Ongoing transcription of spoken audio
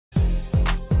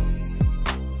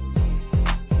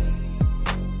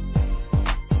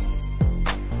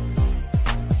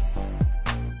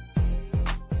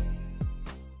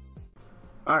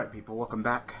Alright people, welcome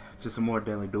back to some more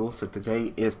Daily Duels. So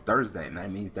today is Thursday, and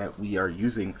that means that we are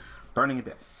using Burning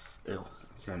Abyss. Ew,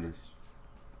 sound is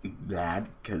bad,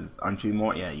 because aren't you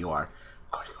more? Yeah, you are.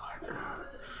 Of course you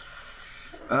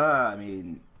are. I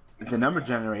mean, the number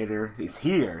generator is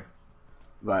here,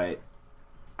 but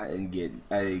I didn't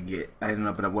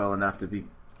open up well enough to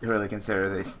really consider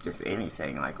this just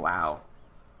anything. Like, wow.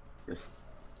 Just,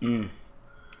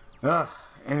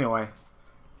 anyway.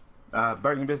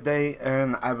 Burning Abyss Day,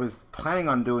 and I was planning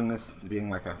on doing this being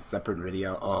like a separate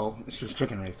video. Oh, it's just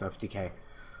chicken race FTK.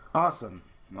 Awesome.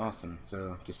 Awesome.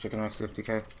 So, just chicken race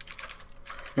FTK.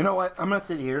 You know what? I'm gonna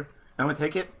sit here. I'm gonna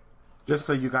take it just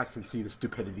so you guys can see the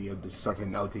stupidity of this fucking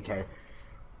LTK.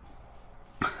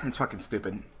 It's fucking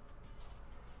stupid.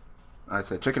 I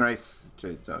said chicken race.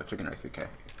 So, chicken race FTK.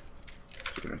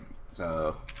 Chicken race.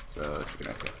 So, chicken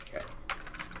race FTK.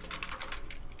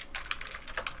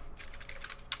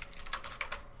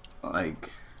 Like,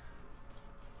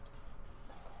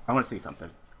 I want to see something.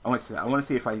 I want to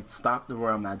see if I stop the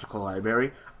Royal Magical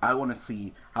Library. I want to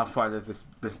see how far this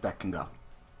deck can go,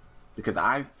 because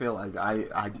I feel like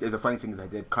the funny thing is I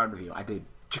did card review, I did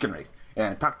chicken race, and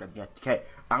I talked about the FTK.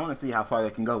 I want to see how far they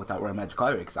can go without Royal Magical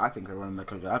Library, because I think the Royal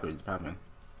Magical Library is the problem.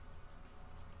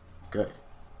 Good.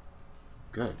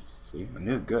 Good. See, I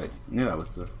knew good. I knew that was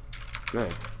the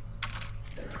good.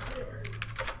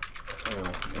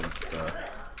 Oh, it's the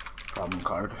problem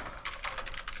card.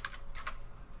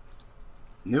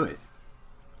 Knew it.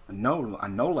 I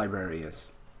know library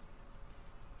is.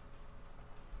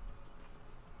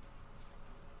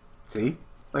 See?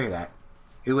 Look at that.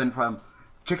 He went from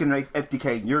chicken race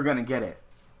FTK, you're gonna get it,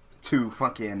 to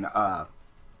fucking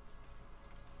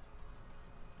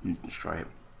destroy it.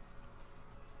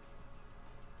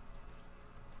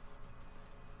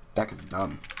 Deck is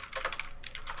dumb.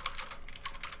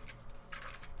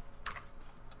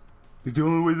 It's the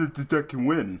only way that this deck can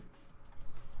win.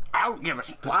 I don't give a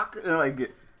fuck.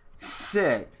 Like,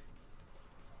 shit.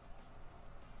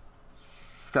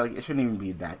 So it shouldn't even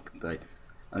be that. Like,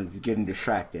 I'm just getting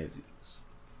distracted.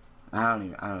 I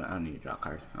don't need to draw a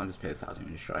card. I'll just pay 1,000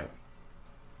 and destroy it.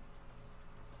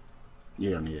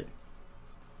 You don't need it.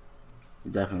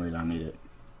 You definitely don't need it.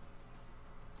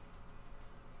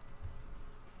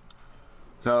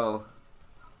 So,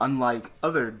 unlike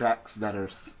other decks that are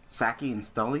sacky and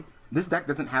stully, this deck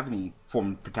doesn't have any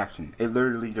form of protection. It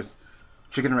literally just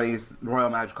chicken raise, Royal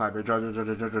Magic Library, draw,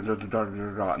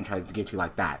 and tries to get you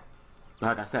like that.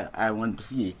 Like I said, I wanted to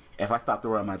see if I stopped the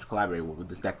Royal Magic Library, what would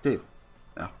this deck do?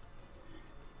 Yeah.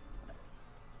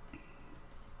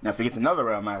 Now, if it gets another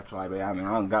Royal Magic Library, I mean,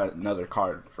 I don't got another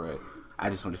card for it. I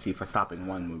just want to see if stopping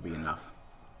one would be enough.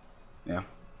 Yeah.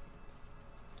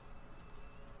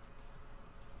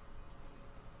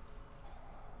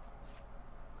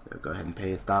 So go ahead and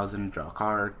pay 1,000, draw a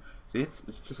card. See, it's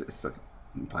like,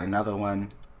 play another one.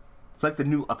 It's like the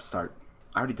new Upstart.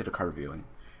 I already did a card reviewing.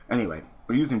 Anyway,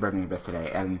 we're using Burning Abyss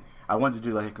today, and I wanted to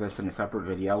do like this in a separate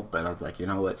video, but I was like, you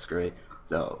know what, screw it.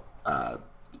 So,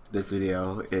 this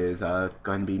video is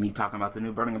going to be me talking about the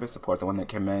new Burning Abyss support, the one that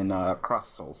came in Cross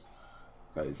Souls.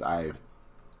 Because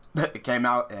it came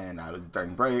out, and I was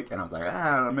during break, and I was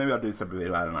like, maybe I'll do a separate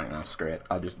video. I don't know, screw it.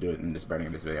 I'll just do it in this Burning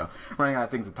Abyss video. I'm running out of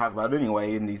things to talk about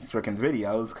anyway in these freaking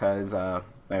videos, because,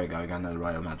 there we go, we got another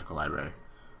Royal Magical Library.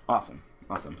 Awesome.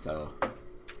 Awesome, so,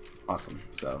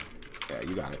 yeah,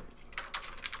 you got it.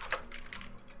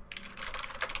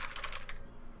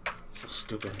 So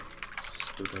stupid.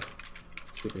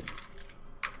 Stupid.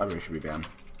 Library should be banned.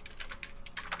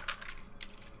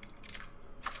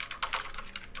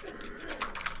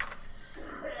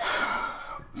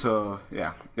 So,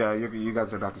 yeah, you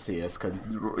guys are about to see this, because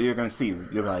you're going to see,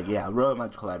 you're like, yeah, Royal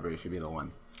Magical Library should be the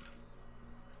one.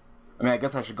 I mean, I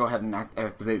guess I should go ahead and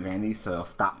activate Vandy, so he'll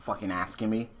stop fucking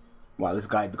asking me while this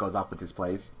guy goes off with his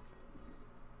plays.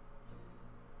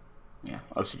 Yeah,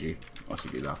 OCG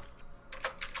though.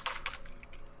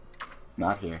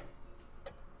 Not here.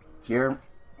 Here,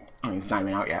 I mean, it's not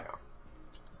even out yet.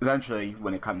 Eventually,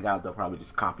 when it comes out, they'll probably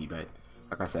just copy, but,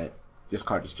 like I said, this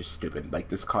card is just stupid. Like,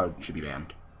 this card should be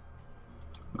banned.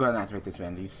 Go ahead and activate this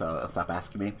Vandy, so it'll stop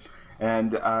asking me.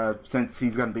 And since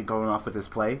he's going to be going off with his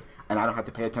play, and I don't have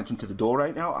to pay attention to the duel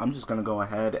right now, I'm just going to go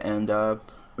ahead and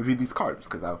review these cards.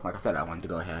 Because, like I said, I wanted to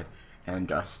go ahead and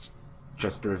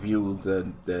just review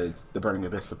the Burning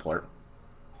Abyss support.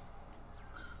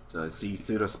 So see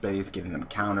pseudo space, giving them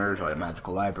counters, or a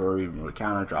magical library, remove a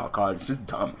counter, draw a card. It's just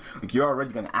dumb. Like, you're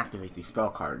already going to activate these spell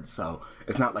cards, so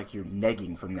it's not like you're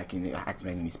negging from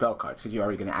activating these spell cards, because you're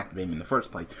already going to activate them in the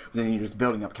first place. But then you're just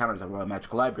building up counters on Royal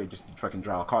Magical Library just to fucking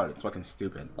draw a card. It's fucking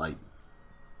stupid. Like,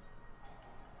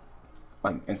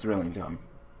 it's really dumb.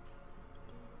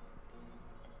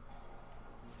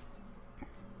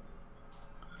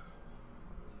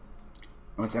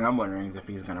 One thing I'm wondering is if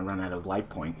he's gonna run out of life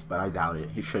points, but I doubt it.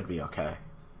 He should be okay.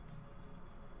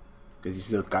 Because he's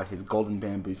still got his golden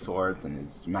bamboo swords and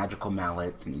his magical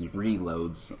mallets and his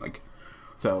reloads. Like,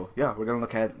 so yeah, we're gonna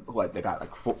look at what they got. Like,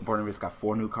 Barnabas got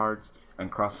 4 new cards and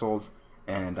cross souls,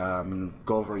 and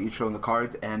go over each of the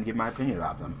cards and give my opinion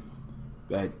about them.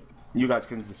 But you guys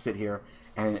can just sit here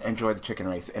and enjoy the chicken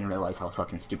race and realize how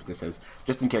fucking stupid this is.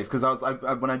 Just in case, because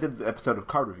when I did the episode of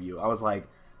card review, I was like,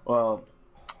 well,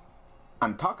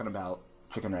 I'm talking about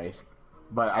chicken race,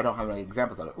 but I don't have any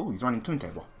examples of it. Ooh, he's running Toon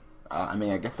Table. I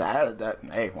mean, I guess I added that.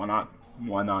 Hey, why not?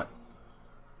 Why not?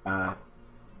 Like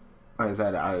I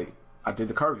said, I did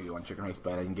the card review on chicken race,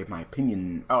 but I didn't give my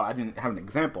opinion. Oh, I didn't have an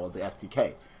example of the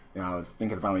FTK. You know, I was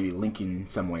thinking about maybe linking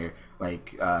somewhere,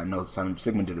 like, No Son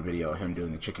Sigmund did a video of him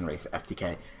doing the chicken race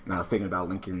FTK, and I was thinking about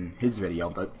linking his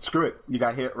video, but screw it, you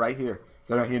got it right here.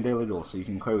 It's right here in Daily Duels, so you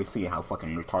can clearly see how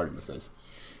fucking retarded this is.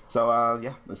 So,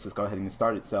 yeah, let's just go ahead and get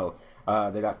started. So,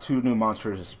 they got 2 new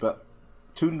monsters,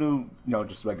 2 new,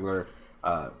 just regular,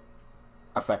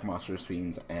 effect monsters,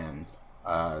 fiends, and,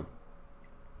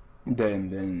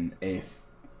 then a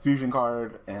fusion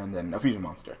card, and then a fusion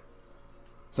monster.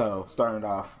 So, starting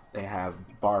off, they have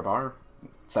Barbar,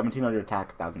 1700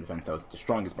 attack, 1000 defense, so it's the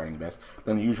strongest Burning Abyss.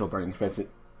 Then the usual Burning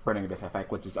Abyss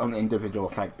effect, which is own individual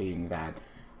effect being that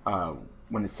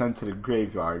when it's sent to the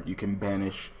graveyard, you can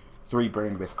banish 3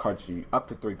 Burning Abyss cards, up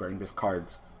to 3 Burning Abyss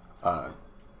cards,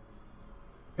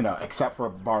 except for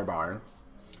Barbar,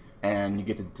 and you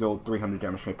get to deal 300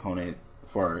 damage to your opponent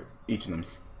for each of them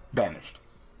banished.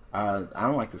 I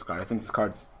don't like this card. I think this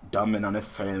card's dumb and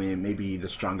unnecessary. I mean, it may be the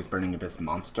strongest Burning Abyss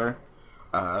monster.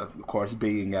 Of course,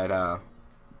 being at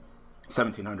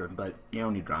 1700, but you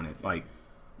don't need to run it. Like,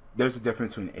 there's a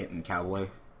difference between it and Cowboy.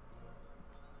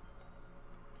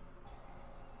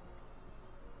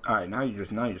 Alright, now you're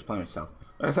just playing yourself.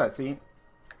 Like I said, see?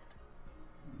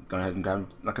 Go ahead and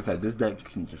grab. Like I said, this deck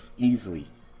can just easily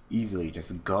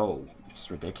just go.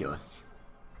 It's ridiculous.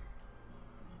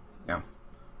 Yeah.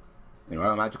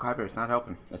 Royal Magic Library, it's not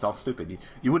helping. It's all stupid.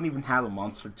 You wouldn't even have a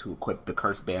monster to equip the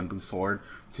Cursed Bamboo Sword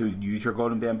to use your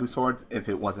Golden Bamboo Sword if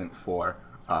it wasn't for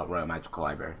Royal Magical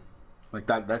Library. Like,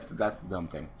 that's the dumb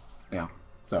thing. Yeah.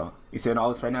 So, you seeing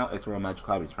all this right now? It's Royal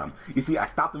Magical Library's problem. You see, I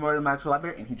stopped the Royal Magical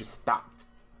Library and he just stopped.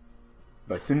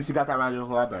 But as soon as he got that Magical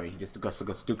Library, he just goes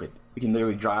stupid. He can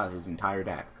literally draw out his entire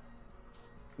deck.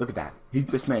 Look at that.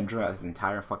 This man drew out his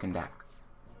entire fucking deck.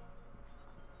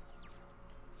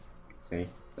 See?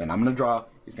 Then I'm gonna draw.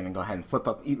 He's gonna go ahead and flip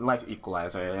up Life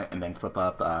Equalizer, and then flip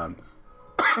up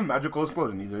Magical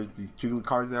Explosion. These are these 2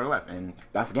 cards that are left, and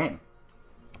that's the game.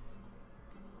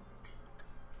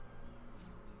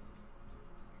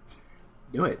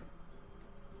 Do it.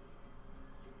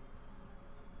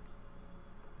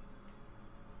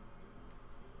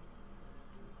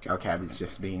 Calcab is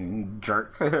just being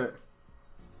jerk.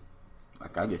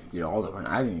 Like, I just did all of it.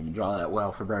 I didn't even draw that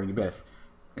well for Burning Abyss.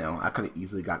 I could have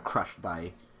easily got crushed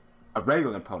by a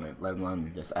regular opponent, let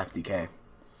alone this FTK.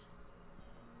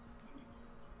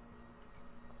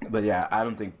 But yeah, I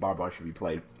don't think Barbar should be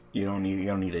played. You don't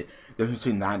need it. The difference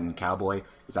between that and Cowboy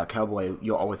is that Cowboy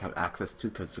you'll always have access to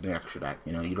because it's an extra deck.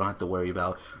 You don't have to worry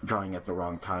about drawing at the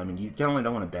wrong time, and you generally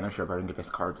don't want to banish your Burning Abyss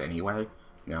cards anyway.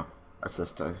 That's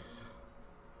just a...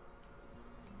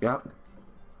 Yep.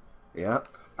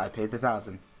 I paid the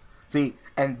 1,000. See,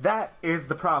 and that is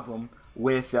the problem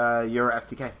with your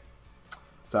FTK.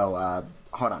 So,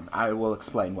 hold on. I will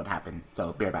explain what happened.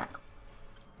 So, bear back.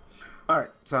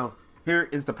 Alright, so here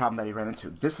is the problem that he ran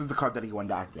into. This is the card that he wanted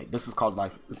to activate. This is called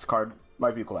Life. This card,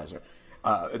 Life Equalizer.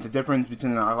 The difference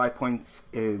between our life points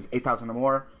is 8,000 or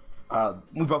more.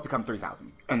 We both become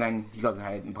 3,000. And then he goes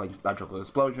ahead and plays Magical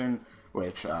Explosion,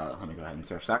 which, let me go ahead and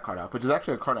search that card out, which is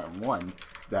actually a card I won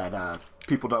that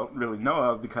people don't really know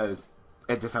of because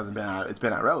it just hasn't been out. It's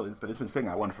been at Relevance, but it's been sitting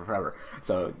at 1 for forever.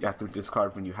 So you have to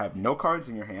discard when you have no cards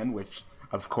in your hand, which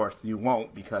of course you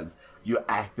won't because you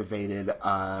activated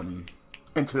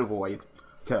Into the Void.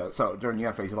 So during the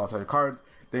end phase, you lost all your cards.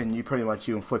 Then you pretty much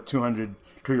inflict 200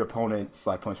 to your opponent's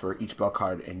life points for each spell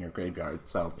card in your graveyard.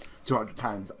 So 200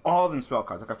 times all of them spell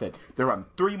cards. Like I said, they run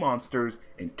 3 monsters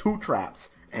and 2 traps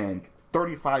and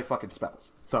 35 fucking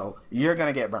spells. So you're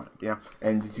gonna get burned,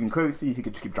 And as you can clearly see, he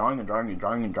could just keep drawing and drawing and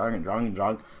drawing and drawing and drawing and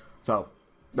drawing. So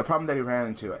the problem that he ran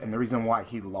into, and the reason why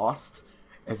he lost,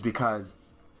 is because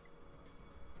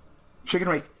Chicken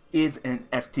Race is an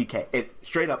FTK. It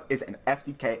straight up is an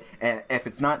FTK, and if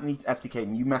it's not an FTK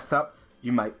and you mess up,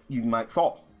 you might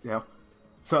fall,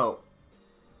 So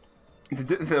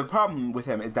the problem with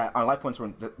him is that our life points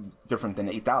were different than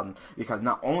 8,000 because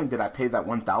not only did I pay that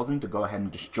 1,000 to go ahead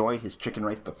and destroy his chicken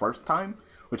race the first time,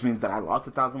 which means that I lost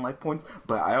 1,000 life points,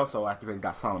 but I also activated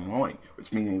got Solemn Warning,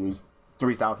 which means he lose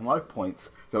 3,000 life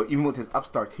points. So even with his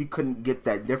upstarts, he couldn't get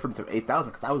that difference of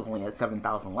 8,000 because I was only at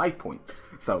 7,000 life points.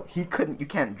 So he couldn't. You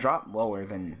can't drop lower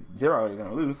than 0; you're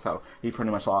gonna lose. So he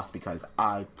pretty much lost because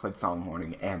I played Solemn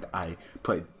Warning and I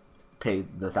paid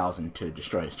the 1,000 to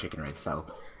destroy his chicken race. So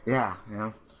yeah, you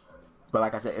know. But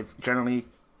like I said, it's generally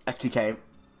FTK.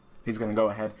 He's gonna go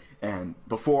ahead and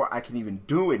before I can even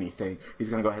do anything, he's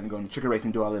gonna go ahead and go into chicken race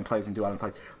and do all in plays and do all in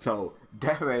plays. So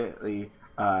definitely,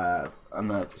 I'm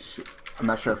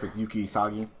not sure if it's Yuki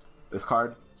Sagi. This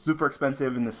card super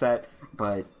expensive in the set,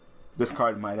 but this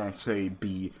card might actually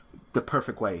be the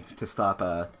perfect way to stop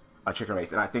a chicken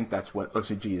race, and I think that's what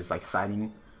OCG is like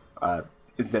citing.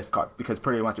 Is this card, because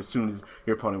pretty much as soon as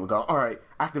your opponent will go, alright,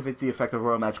 activate the effect of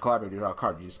Royal Magic Collaborator, draw a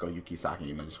card, you just go Yuki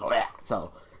Saki and then just go, yeah.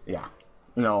 So, yeah.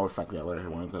 You know, or Effect Yellow,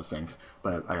 one of those things.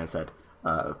 But, like I said,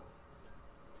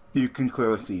 you can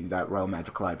clearly see that Royal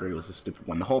Magic Library was a stupid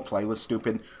one. The whole play was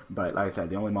stupid, but like I said,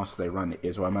 the only monster they run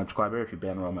is Royal Magic Library. If you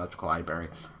ban Royal Magic Library,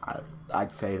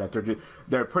 I'd say that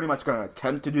they're pretty much going to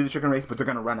attempt to do the chicken race, but they're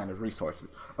going to run out of resources.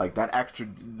 Like, that extra...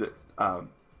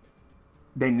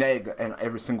 they neg in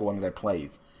every single one of their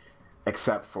plays,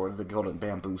 except for the Golden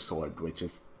Bamboo Sword, which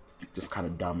is just kind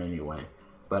of dumb anyway.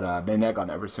 But they neg on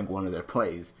every single one of their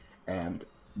plays, and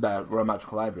that Royal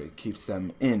Magical Library keeps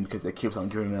them in because it keeps on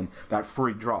giving them that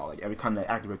free draw. Like, every time they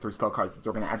activate 3 spell cards that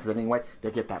they're going to activate anyway, they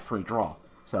get that free draw.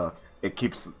 So it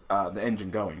keeps the engine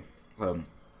going. Like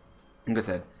I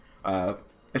said,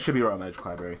 it should be Royal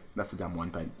Magical Library. That's a dumb one,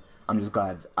 but I'm just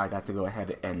glad I got to go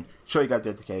ahead and show you guys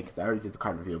JTK because I already did the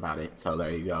card review about it. So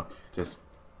there you go. Just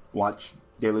watch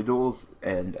Daily Duels,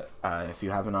 and if you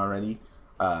haven't already,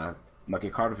 look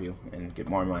at card review and get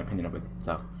more of my opinion of it.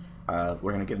 So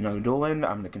we're gonna get another duel in.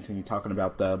 I'm gonna continue talking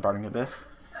about the Burning Abyss,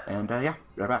 and yeah,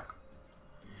 right back.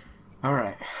 All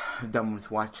right, done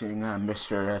with watching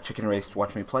Mr. Chicken Race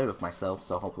watch me play with myself.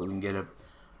 So hopefully we can get a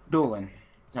duel in.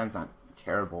 Sounds not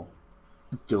terrible.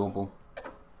 It's doable.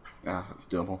 Yeah, it's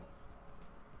doable.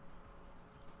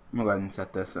 I'm gonna go ahead and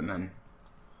set this and then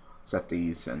set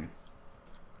these and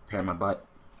prepare my butt.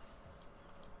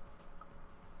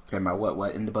 Prepare my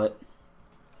what in the butt.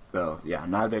 So yeah,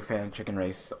 I'm not a big fan of Chicken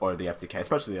Race or the FTK,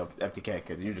 especially the FTK,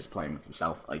 because you're just playing with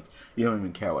yourself. Like, you don't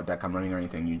even care what deck I'm running or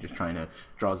anything. You're just trying to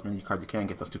draw as many cards as you can,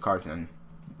 get those 2 cards, and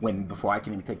win before I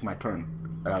can even take my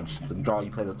turn. I'll just draw,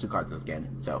 you play those 2 cards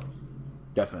again. So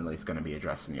definitely it's gonna be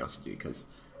addressed in the OCG, because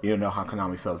you know how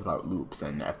Konami feels about loops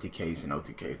and FTKs and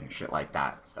OTKs and shit like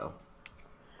that. So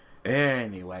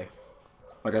anyway,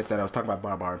 like I said, I was talking about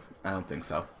Barbar. I don't think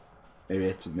so. Maybe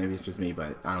it's just me,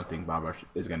 but I don't think Barbar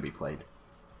is gonna be played.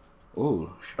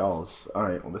 Ooh, Stalls.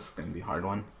 Alright, well this is gonna be a hard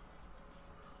one.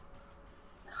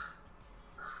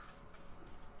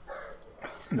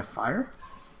 He's in the fire?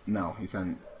 No, he's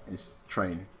in his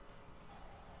train.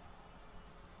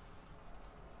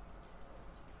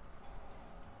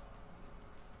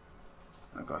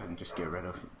 I'll go ahead and just get rid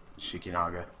of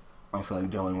Shikinaga. I'm feeling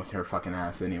dealing with her fucking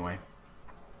ass anyway.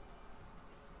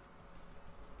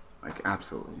 Like,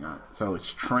 absolutely not. So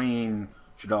it's Train,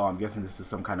 Shadal. I'm guessing this is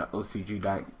some kind of OCG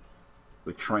deck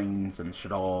with trains and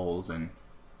Shadals and,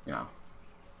 you know,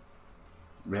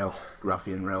 rail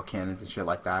ruffian rail cannons and shit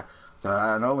like that. So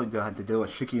I not only do I have to deal with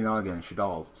Shikinaga and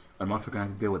Shadals, but I'm also going to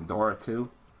have to deal with Dora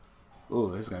too.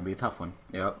 Ooh, this is going to be a tough one.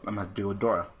 Yep, I'm going to have to deal with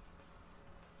Dora.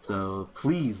 So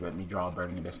please let me draw a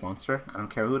Burning Abyss monster. I don't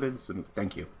care who it is.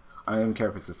 Thank you. I don't even care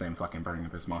if it's the same fucking Burning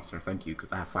Abyss monster. Thank you,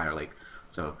 because I have Fire Lake.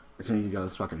 So as soon as he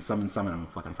goes fucking summon, I'm gonna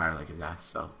fucking Fire Lake his ass.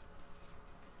 So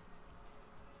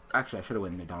actually, I should have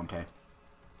went into Dante.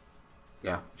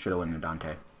 Yeah, should have went into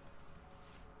Dante.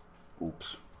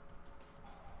 Oops.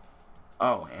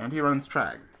 Oh, and he runs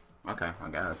Trag. Okay, I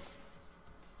guess.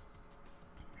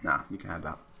 Nah, you can have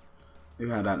that. You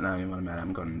can have that. Now you want to mad?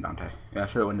 I'm going into Dante. Yeah, I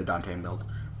should have went to Dante and build.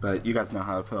 But you guys know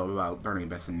how I feel about Burning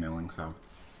Abyss and milling, so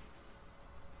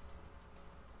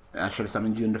I should have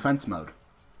summoned you in defense mode.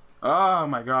 Oh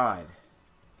my god.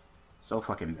 So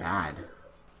fucking bad.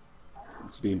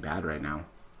 It's being bad right now.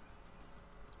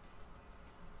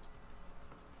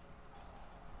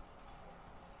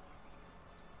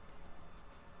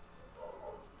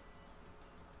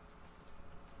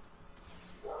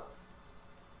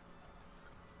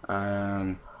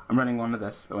 I'm running one of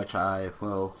this, which I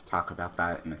will talk about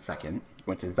that in a second,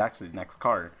 which is actually the next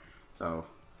card. So,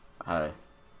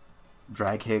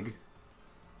 Draghig,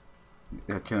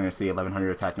 Accuracy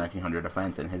 1100, attack 1900,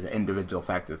 defense, and his individual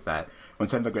effect is that when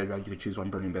sent to the graveyard, you can choose one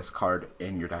Burning Abyss card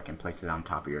in your deck and place it on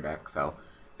top of your deck. So,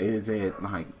 is it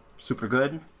like super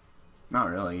good? Not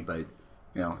really, but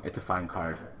you know, it's a fine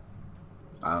card.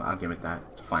 I'll give it that.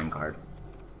 It's a fine card.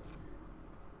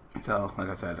 So, like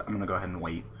I said, I'm gonna go ahead and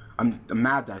wait. I'm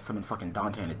mad that I summoned fucking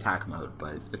Dante in attack mode,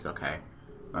 but it's okay.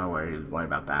 Don't worry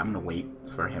about that. I'm gonna wait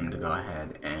for him to go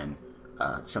ahead and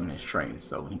summon his trains.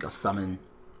 So when he goes summon,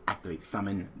 activate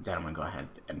summon, then I'm gonna go ahead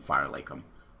and Fire Lake him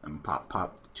and pop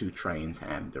the 2 trains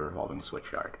and the revolving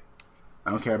switchyard.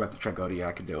 I don't care about the Tragodia.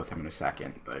 I can deal with him in a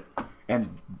second,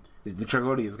 and the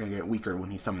Tragodia is gonna get weaker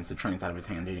when he summons the trains out of his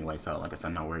hand anyway. So like I said,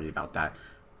 I'm not worried about that.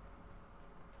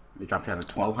 They dropped down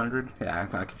to 1200. Yeah,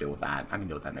 I can deal with that. I can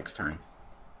deal with that next turn.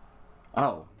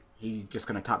 Oh, he's just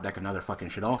gonna top deck another fucking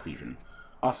Shaddoll Fusion.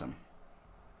 Awesome.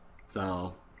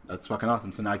 So that's fucking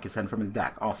awesome. So now I can send from his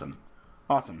deck. Awesome.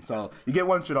 Awesome. So you get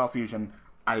 1 Shaddoll Fusion.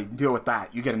 I deal with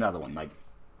that. You get another one. Like,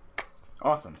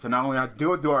 awesome. So not only I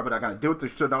deal with Dora, but I gotta deal with the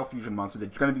Shaddoll Fusion monster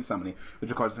that you're gonna be summoning,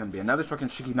 which of course is gonna be another fucking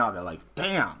Shikinaga. Like,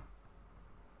 damn.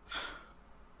 So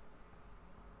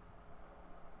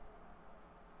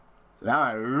now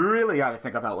I really gotta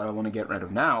think about what I want to get rid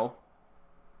of now.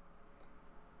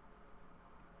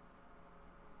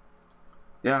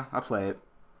 Yeah, I'll play it,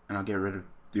 and I'll get rid of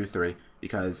do 3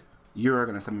 because you're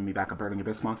gonna summon me back a Burning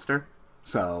Abyss monster,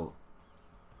 so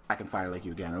I can Fire Lake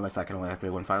you again. Unless I can only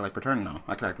activate 1 Fire Lake per turn. No,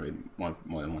 I can activate more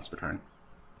than once per turn.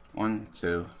 1,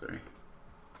 2, 3.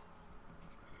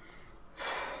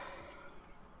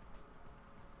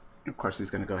 Of course, he's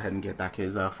gonna go ahead and get back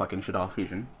his fucking Shaddoll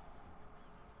Fusion.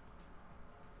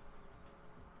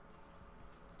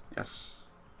 Yes.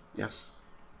 Yes.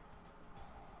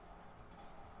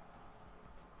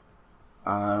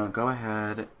 Go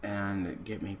ahead and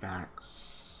get me back,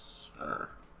 sir.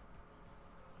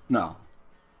 No.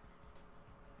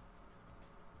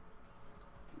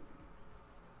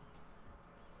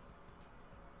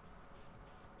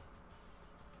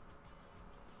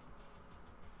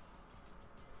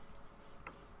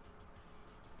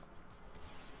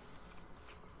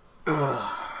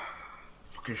 Ugh.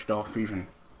 Fucking Shaddoll Fusion.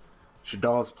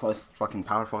 Shaddoll's plus fucking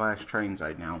powerful ass trains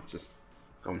right now. It's just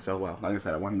going so well. Like I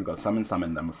said, I want him to go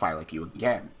summon, then Fire Like you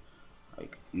again.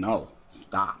 Like, no.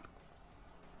 Stop.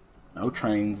 No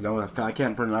trains. No, I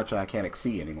can't pretty much, I can't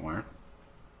exceed anymore.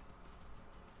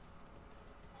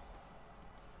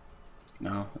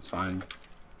 No, it's fine.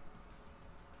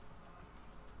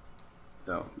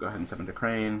 So, go ahead and summon the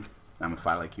crane. I'm gonna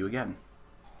Fire Like you again.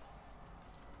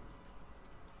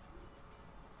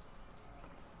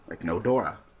 Like, no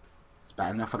Dora. It's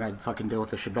bad enough I gotta fucking deal with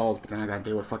the Shaddolls, but then I gotta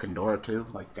deal with fucking Dora too.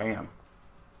 Like, damn.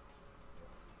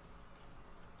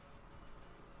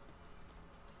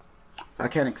 So I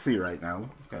can't exceed right now,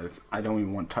 because I don't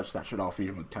even want to touch that Shaddoll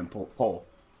Fusion with 10 pole.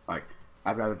 Like,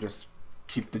 I'd rather just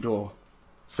keep the duel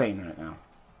sane right now.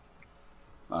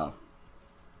 Oh.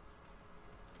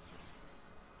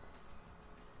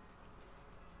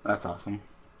 That's awesome.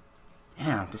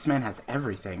 Damn, this man has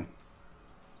everything.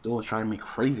 This duel is driving me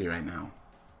crazy right now.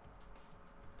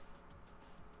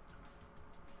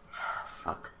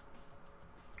 Fuck.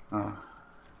 Oh.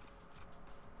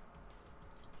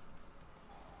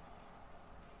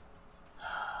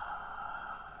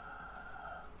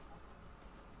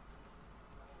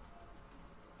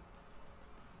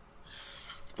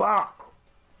 Fuck.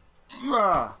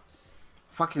 Ugh.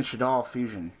 Fucking Shaddoll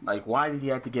Fusion. Like, why did he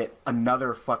have to get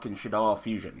another fucking Shaddoll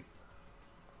Fusion?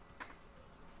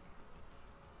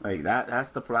 Like,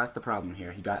 that's the problem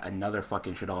here. He got another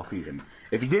fucking Shaddoll Fusion.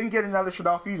 If he didn't get another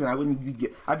Shaddoll Fusion,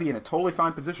 I'd be in a totally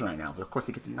fine position right now. But of course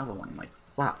he gets another one. I'm like,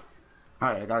 fuck.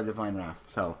 Alright, I got a Divine Wrath.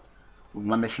 So,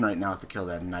 my mission right now is to kill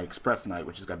that Night Express Knight,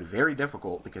 which is going to be very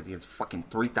difficult because he has fucking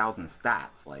 3,000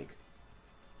 stats. Like,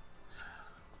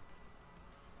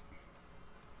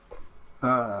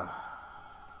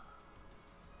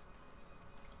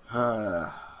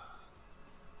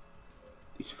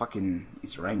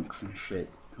 these ranks and shit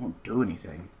don't do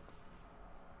anything.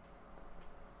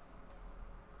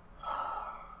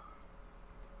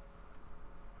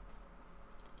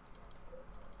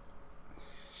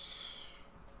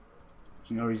 There's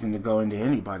no reason to go into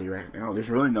anybody right now. There's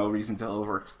really no reason to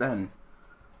overextend.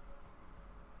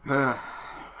 Nah.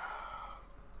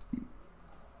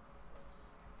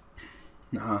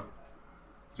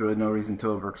 There's really no reason to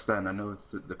overextend. I know it's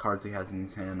the cards he has in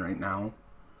his hand right now.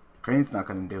 Crane's not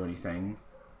going to do anything.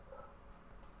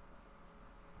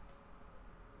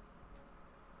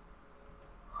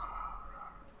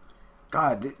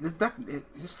 God, this deck,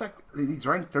 it's just like, these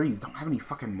rank 3s don't have any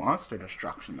fucking monster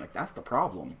destruction. Like, that's the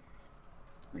problem.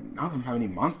 Like, none of them have any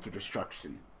monster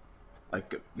destruction.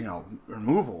 like, you know,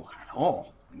 removal at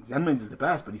all. Zenmain's is the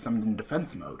best, but he's summoned in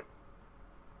defense mode.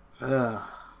 Ugh.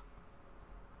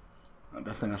 The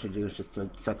best thing I should do is just to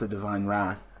set the Divine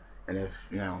Wrath, and if,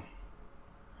 you know,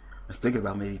 I was thinking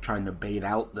about maybe trying to bait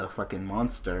out the fucking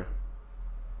monster.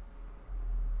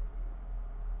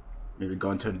 Maybe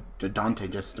going to Dante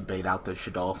just to bait out the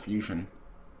Shaddoll fusion.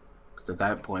 Because at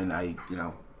that point, I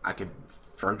could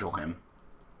Virgil him.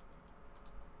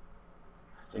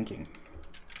 Thinking.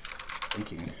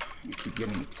 You keep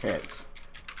getting its hits.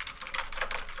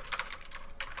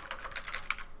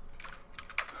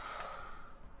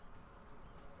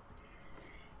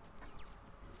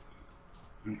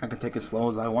 I can take it as slow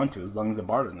as I want to, as long as the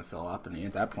bar doesn't fill up, and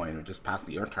at that point, it'll just pass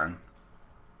your turn.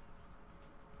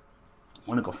 I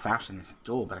want to go fast in this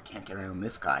duel, but I can't get around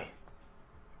this guy.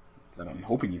 So I'm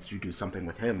hoping you should do something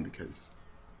with him, because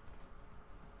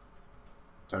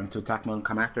starting to attack mode and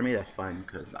come after me, that's fine,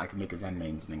 because I can make his end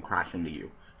mains and then crash into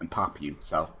you and pop you,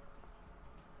 so.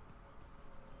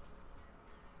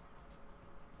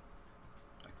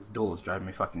 Like, this duel is driving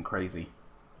me fucking crazy.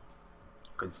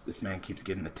 Because this man keeps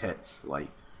getting the tits. Like,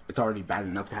 it's already bad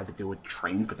enough to have to deal with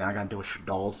trains, but then I gotta deal with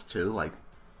Shaddolls too. Like,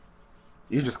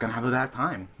 you're just gonna have a bad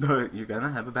time. You're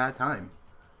gonna have a bad time.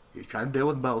 You try to deal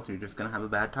with both, you're just gonna have a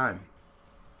bad time.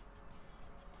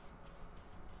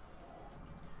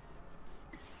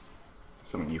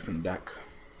 Summon you from the deck.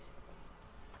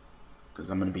 Because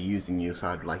I'm gonna be using you, so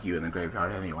I'd like you in the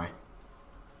graveyard anyway.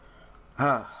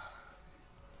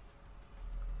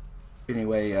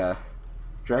 Anyway,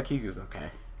 Dracula is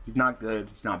okay. He's not good,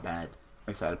 he's not bad.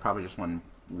 Like I said, I'd probably just want to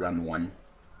run one.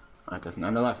 I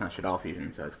know that's not Shaddoll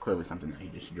Fusion, so it's clearly something that he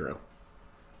just drew.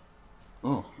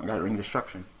 Oh, I got Ring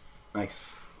Destruction.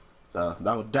 Nice. So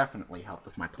that will definitely help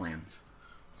with my plans.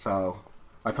 So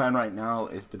my plan right now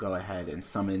is to go ahead and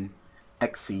summon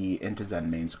XC into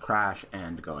Zenmain's Crash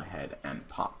and go ahead and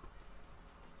pop.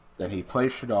 Then he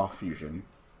plays Shaddoll Fusion,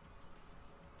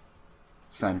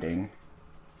 sending,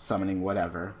 summoning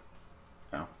whatever.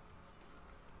 No.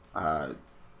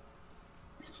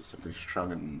 It's just something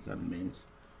strong in Zenmain's.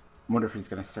 I wonder if he's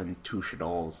gonna send 2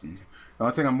 Shaddolls, and the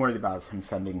only thing I'm worried about is him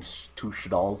sending 2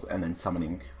 Shaddolls and then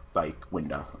summoning like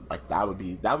Winda. Like that would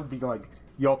be like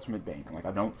the ultimate bane. Like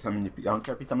I don't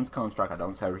care if he summons Construct, I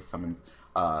don't care if he summons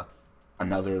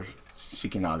another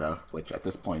Shikinada, which at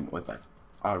this point was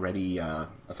already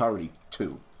that's already 2.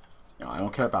 You know, I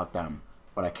don't care about them.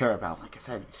 What I care about, like I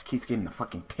said, he just keeps getting the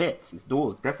fucking tits. This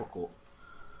duel is difficult.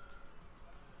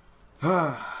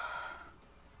 I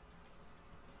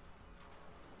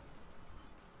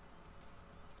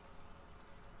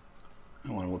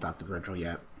don't want to whip out the Virgil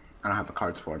yet. I don't have the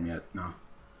cards for him yet. No.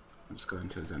 I'm just going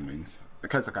to his enemies.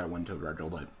 Because I got to win to Virgil,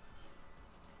 but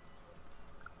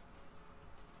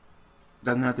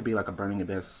doesn't have to be like a Burning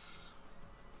Abyss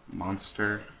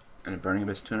monster and a Burning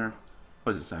Abyss tuner.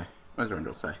 What does it say? What does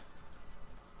Virgil say?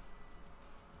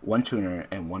 1 tuner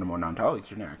and 1 or more non. Oh, it's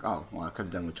generic. Oh, well, I could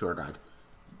have done with Tour Guide.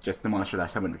 Just the monster that I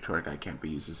summoned with Tour Guide can't be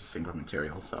used as a single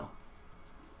material, so.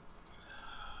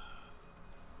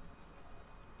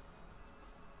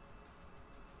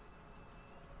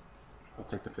 I'll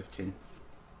take the 15.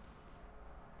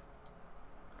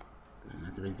 And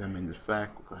have to read them in the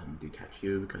effect. We'll go ahead and detach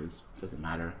you because it doesn't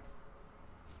matter.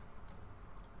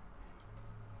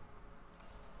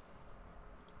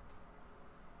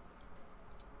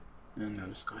 And I'll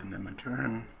just go ahead and end my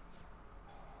turn.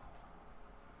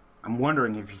 I'm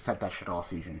wondering if he set that shit off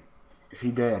fusion. If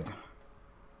he did,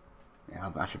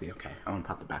 yeah, I should be okay. I want to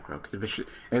pop the back row because if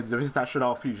it's that shit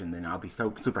off fusion, then I'll be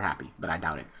so super happy. But I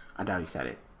doubt it. I doubt he said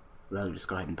it. I'd rather just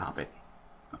go ahead and pop it.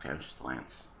 Okay, it was just a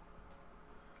Lance.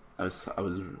 I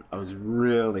was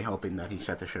really hoping that he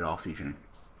shut the shit off fusion.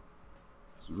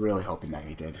 I was really hoping that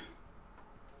he did.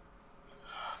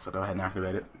 So go ahead and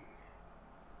activate it.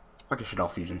 Fucking shit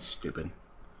off fusion's stupid.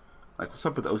 Like, what's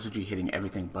up with OCG hitting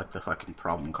everything but the fucking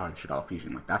problem card Shaddoll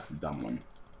Fusion? Like, that's the dumb one.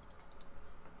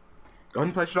 Go ahead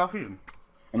and play Shaddoll Fusion.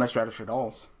 Unless you're out of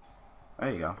Shaddolls.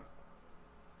 There you go.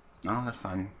 No, that's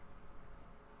fine.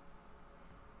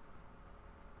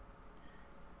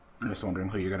 I'm just wondering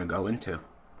who you're gonna go into.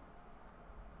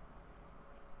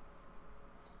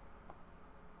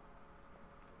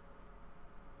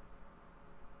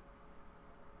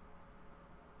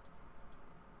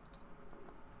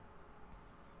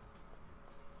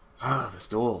 This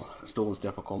duel is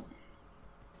difficult.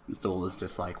 This duel is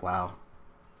just like, wow.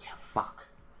 Yeah, fuck.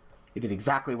 He did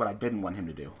exactly what I didn't want him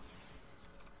to do.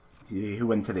 He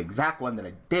went to the exact one that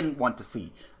I didn't want to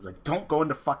see. I was like, don't go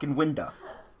into fucking window.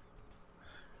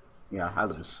 Yeah, I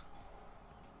lose.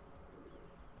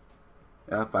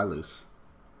 Yep, I lose.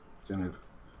 So move.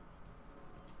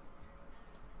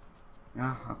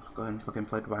 Yeah, I'll go ahead and fucking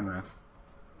play Divine Wrath.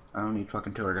 I don't need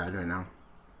fucking tour guide right now.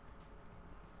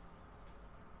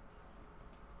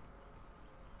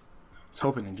 I was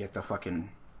hoping to get the fucking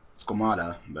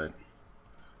Skomata, but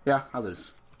yeah, I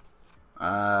lose.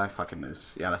 I fucking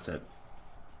lose. Yeah, that's it.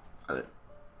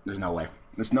 There's no way.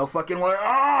 There's no fucking way.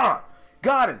 Ah!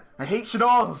 Got it! I hate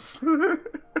Shaddolls!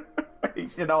 I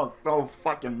hate Shaddolls so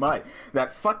fucking much.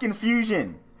 That fucking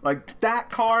fusion. Like,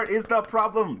 that card is the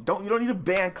problem. You don't need to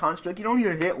ban Construct. You don't need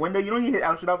to hit Window. You don't need to hit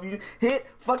out Shaddol Fusion. Hit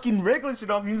fucking regular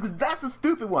Shaddol Fusion, because that's a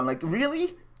stupid one. Like,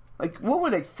 really? Like, what were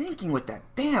they thinking with that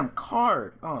damn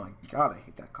card? Oh my god, I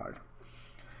hate that card.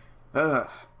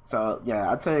 So, yeah,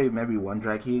 I'd say maybe one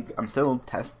Dragheek. I'm still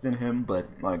testing him, but,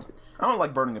 like, I don't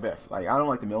like Burning Abyss. Like, I don't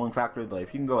like the milling factor, but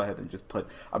if you can go ahead and just put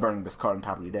a Burning Abyss card on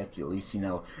top of your deck, you at least you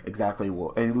know exactly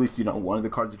what, at least you know one of the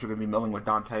cards that you're going to be milling with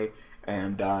Dante,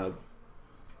 and,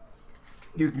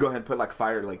 you can go ahead and put, like,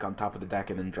 Fire Lake on top of the deck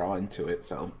and then draw into it,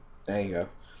 so, there you go.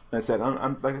 Like I said,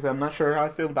 I'm not sure how I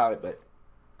feel about it, but,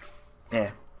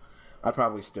 yeah. I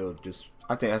probably still just,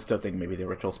 I still think maybe the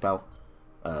Ritual Spell,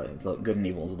 Good and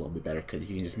Evil is a little bit better, because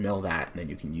you can just mill that, and then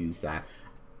you can use that,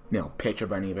 you know, pitch your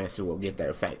Burning Abyss, so will get that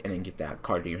effect, and then get that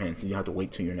card to your hand, so you have to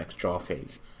wait till your next draw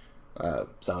phase.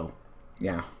 So,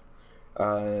 yeah.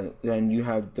 Then you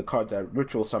have the card that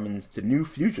Ritual summons the new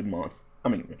fusion monster. I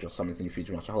mean, Ritual summons the new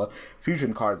fusion monster. Hello.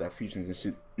 Fusion card that fusions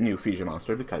the new fusion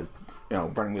monster, because, you know,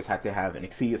 Burning Abyss had to have an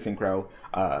Exceed, a Synchro,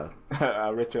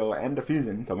 a Ritual, and a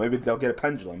fusion, so maybe they'll get a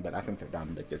Pendulum, but I think they're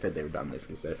done. Like they said they were done, like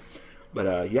they said.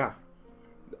 But, yeah.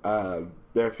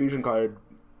 Their fusion card,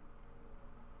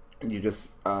 you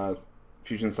just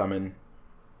fusion summon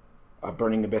a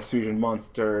Burning Abyss fusion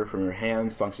monster from your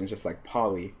hand. Functions just like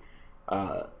Poly,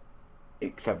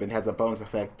 except it has a bonus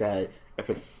effect that if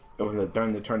it's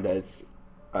during the turn that it's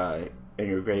in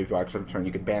your graveyard, so turn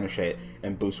you can banish it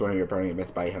and boost one of your Burning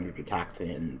Abyss by 100 attack to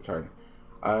end the turn.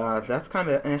 That's kind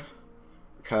of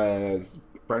because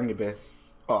Burning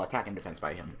Abyss, attack and defense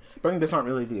by him. Burning Abyss aren't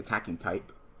really the attacking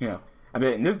type, you know. I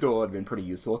mean, in this duel, it would have been pretty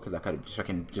useful, because I could have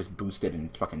fucking just boosted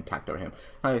and fucking attacked over him.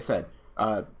 Like I said,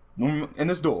 in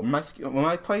this duel, when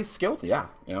I play skilled, yeah,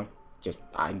 you know, just,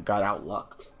 I got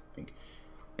outlucked. Like,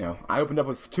 you know, I opened up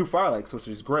with 2 Firelakes, which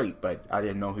is great, but I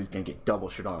didn't know who's going to get double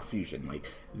Shaddol Fusion. Like,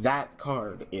 that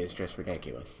card is just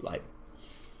ridiculous. Like,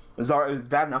 it was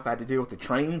bad enough I had to deal with the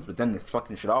trains, but then this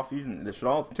fucking Shaddol Fusion, the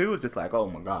Shaddolls too, is just like, oh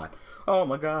my god. Oh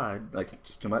my god. Like, it's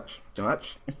just too much. Too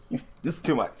much. This is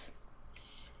too much.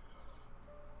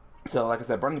 So, like I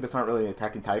said, Burning Abyss aren't really an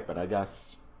attacking type, but I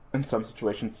guess in some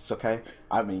situations it's okay.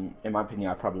 I mean, in my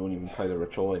opinion, I probably wouldn't even play the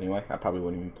Ritual anyway. I probably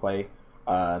wouldn't even play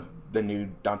the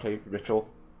new Dante Ritual.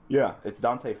 Yeah, it's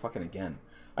Dante fucking again.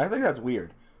 I think that's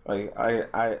weird. Like,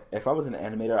 if I was an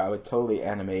animator, I would totally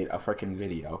animate a freaking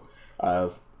video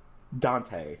of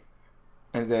Dante,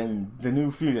 and then the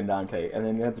new fusion Dante, and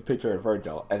then there's a picture of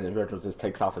Virgil, and then Virgil just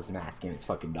takes off his mask, and it's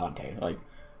fucking Dante. Like,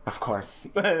 of course,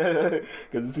 because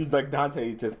it seems like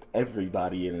Dante is just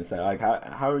everybody, and it's like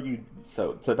how are you?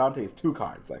 So Dante is 2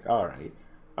 cards. Like, all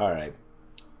right.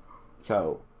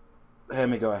 So let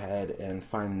me go ahead and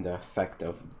find the effect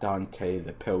of Dante,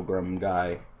 the Pilgrim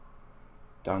guy.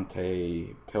 Dante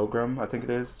Pilgrim, I think it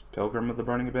is. Pilgrim of the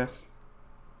Burning Abyss.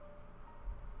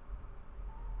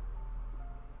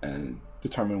 And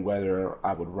determine whether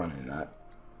I would run it or not.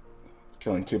 It's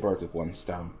killing 2 birds with 1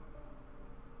 stone.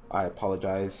 I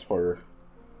apologize for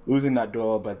losing that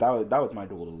duel, but that was my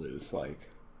duel to lose. Like,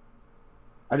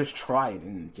 I just tried,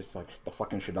 and just, like, the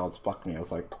fucking Shaddolls fucked me. I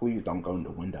was like, please don't go into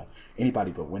Window.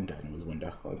 Anybody but Window, and it was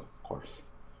Window. Like, of course.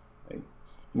 Like,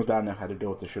 it was bad enough I had to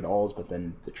deal with the Shaddolls, but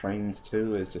then the trains,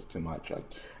 too, is just too much. Like,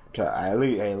 at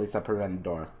least I put it on the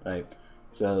door, right?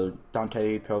 So,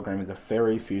 Dante Pilgrim is a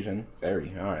fairy fusion.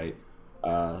 Fairy, alright.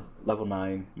 Level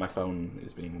 9. My phone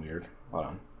is being weird. Hold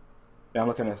on. Yeah, I'm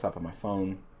looking this up on my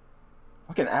phone.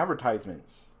 Fucking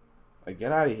advertisements. Like,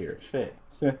 get out of here. Shit.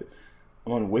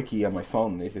 I'm on Wiki on my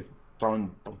phone. They just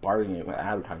bombarding it with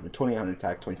advertisement. 2800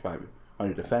 attack,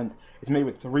 2500 defense. It's made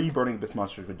with 3 Burning Abyss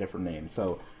monsters with different names.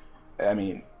 So, I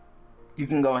mean, you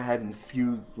can go ahead and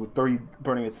fuse with 3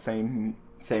 Burning Abyss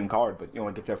same card, but you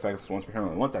only get their effects once per turn,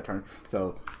 only once that turn.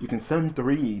 So you can send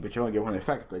 3, but you only get 1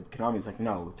 effect. But Konami's like,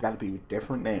 no, it's got to be with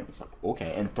different names. Like,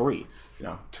 okay, and 3, you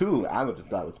know, 2 I would have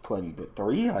thought was plenty, but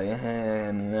 3, like,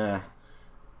 nah.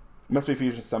 Must be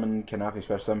fusion summon, cannot be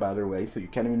special summon by other ways, so you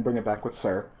can't even bring it back with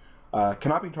Sir.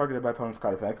 Cannot be targeted by opponent's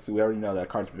card effects. So we already know that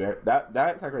card's very that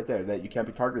effect right there, that you can't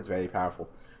be targeted, is very powerful.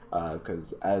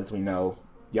 Because as we know,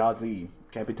 Yazi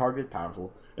can't be targeted,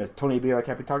 powerful. If Tony Abira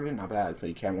can't be targeted, not bad. So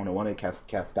you can't 101 it,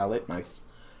 cast Dalit, nice.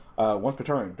 Once per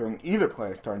turn, during either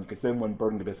player's turn, you can send 1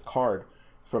 Burning Abyss card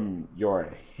from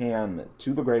your hand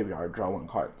to the graveyard, draw 1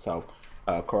 card. So,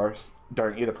 of course,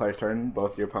 during either player's turn,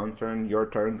 both your opponent's turn, your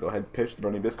turn, go ahead and pitch the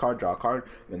Burning Abyss card, draw a card,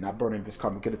 and then that Burning Abyss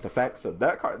card will get its effect. So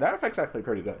that effect's actually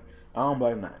pretty good. I don't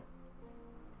blame that.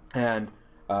 And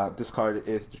this card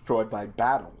is destroyed by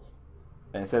battle.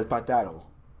 And it says by battle.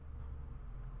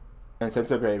 And sent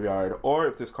to the graveyard, or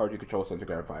if this card you control sent to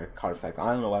the graveyard by a card effect.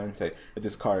 I don't know why I didn't say if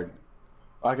this card,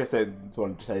 like I said, I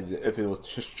wanted to say if it was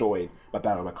destroyed by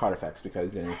battle by card effects,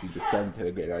 because then if you just send it to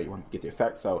the graveyard, you want to get the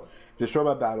effect. So, destroyed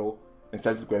by battle and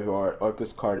sent to the graveyard, or if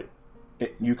this card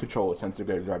you control is sent to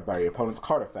the graveyard by your opponent's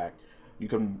card effect, you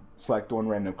can select 1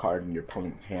 random card in your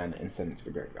opponent's hand and send it to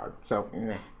the graveyard. So,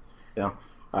 you know,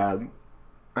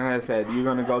 like I said, you're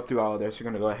going to go through all of this. You're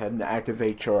going to go ahead and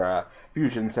activate your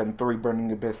fusion, send 3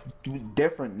 Burning Abyss,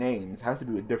 different names. It has to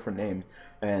be with different names.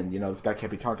 And, you know, this guy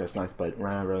can't be targeted. That's nice, but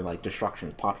remember, like, destruction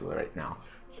is popular right now.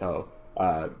 So,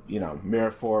 you know,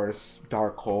 Mirror Force,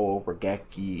 Dark Hole,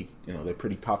 Regeki, you know, they're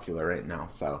pretty popular right now.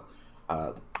 So,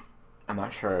 I'm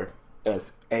not sure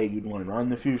if A, you'd want to run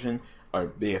the fusion, or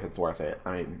B, if it's worth it.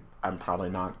 I mean, I'm probably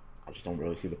not. I just don't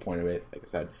really see the point of it. Like I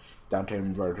said, Dante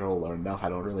and Virgil are enough. I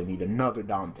don't really need another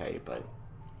Dante, but...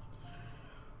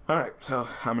 Alright, so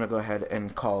I'm going to go ahead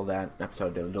and call that episode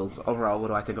of Daily Duels. Overall, what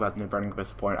do I think about the new Burning Abyss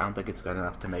support? I don't think it's good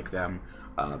enough to make them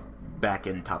back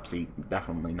in top seat.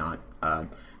 Definitely not.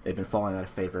 They've been falling out of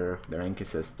favor. They're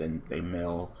inconsistent. They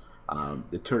mill.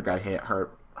 The tour guide hit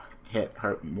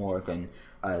hurt more than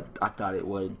I thought it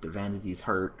would. The vanities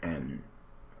hurt, and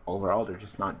overall, they're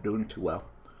just not doing too well.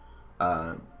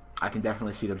 I can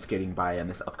definitely see them skating by on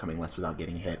this upcoming list without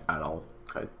getting hit at all.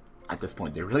 Cause at this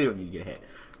point, they really don't need to get hit.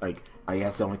 Like, I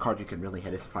guess the only card you can really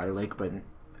hit is Fire Lake, but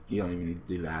you don't even need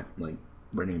to do that. Like,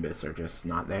 Burning Abyss are just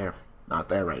not there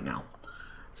right now.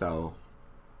 So,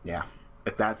 yeah,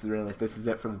 if this is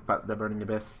it for the Burning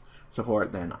Abyss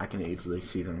support, then I can easily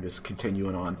see them just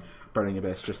continuing on Burning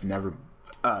Abyss, just never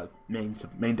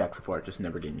main deck support, just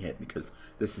never getting hit, because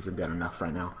this isn't good enough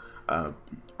right now.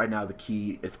 Right now, the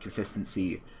key is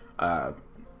consistency,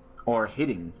 or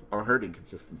hurting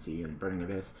consistency in Burning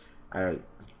Abyss.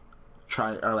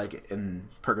 Like in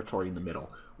Purgatory in the middle,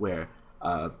 where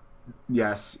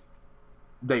yes,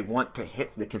 they want to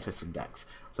hit the consistent decks.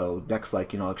 So decks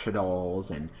like, you know, like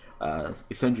Shadows and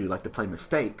Isenju like to play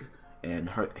Mistake and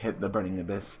hit the Burning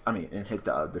Abyss. I mean, and hit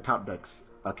the top decks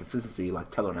consistency like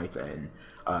Tellarknights and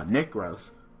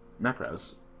Necros. I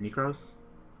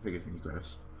think it's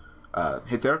Necros.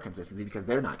 Hit their consistency because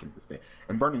they're not consistent.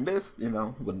 And Burning Abyss, you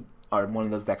know, are one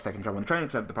of those decks that can jump on the train,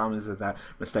 except the problem is that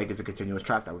Mistake is a continuous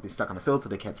trap that would be stuck on the field, so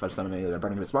they can't special summon any of their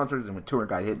Burning Abyss monsters, and when Tour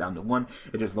Guide hit down to 1,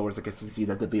 it just lowers the consistency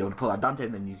that they'll be able to pull out Dante,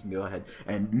 and then you can go ahead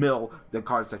and mill the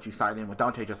cards that you side in with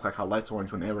Dante, just like how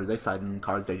Lightsworns, whenever they side in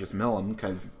cards, they just mill them,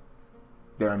 because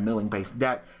they're a milling-based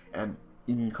deck, and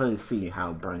you can clearly see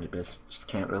how Burning Abyss just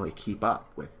can't really keep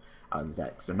up with the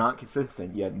decks. They're not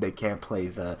consistent, yet they can't play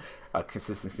the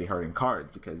consistency hurting cards,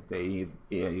 because they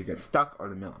you get stuck or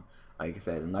they mill them. Like I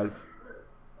said, unless,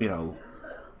 you know,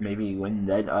 maybe when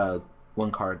that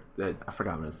one card that I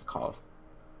forgot what it's called.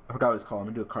 I'm gonna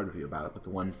do a card review about it, but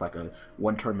the one's like a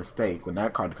one-turn Mistake. When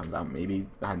that card comes out, maybe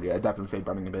I definitely say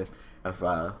Burning Abyss. If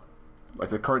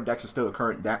the current decks are still the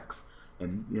current decks,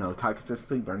 and you know, tie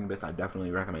consistency, Burning Abyss, I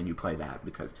definitely recommend you play that,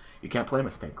 because you can't play a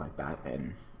Mistake like that, and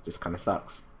it just kind of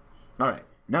sucks. All right,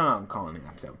 now I'm calling the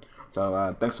episode.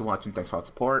 So thanks for watching. Thanks for all the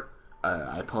support.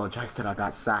 I apologize that I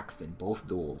got sacked in both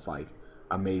duels. Like,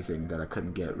 amazing that I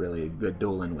couldn't get really a good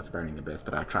duel in with Burning Abyss,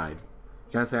 but I tried.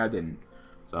 Can't say I didn't.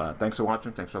 So thanks for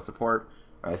watching. Thanks for all the support.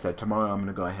 Like I said, tomorrow I'm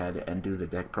gonna go ahead and do the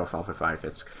deck profile for Fire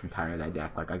Fist, because I'm tired of that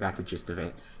deck. Like, I got the gist of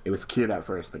it. It was cute at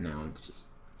first, but now it's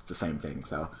the same thing.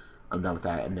 So I'm done with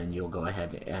that, and then you'll go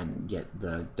ahead and get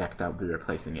the deck that will be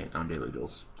replacing it on Daily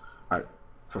Duels. All right,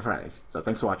 for Fridays. So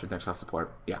thanks for watching. Thanks for all the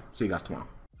support. Yeah, see you guys tomorrow.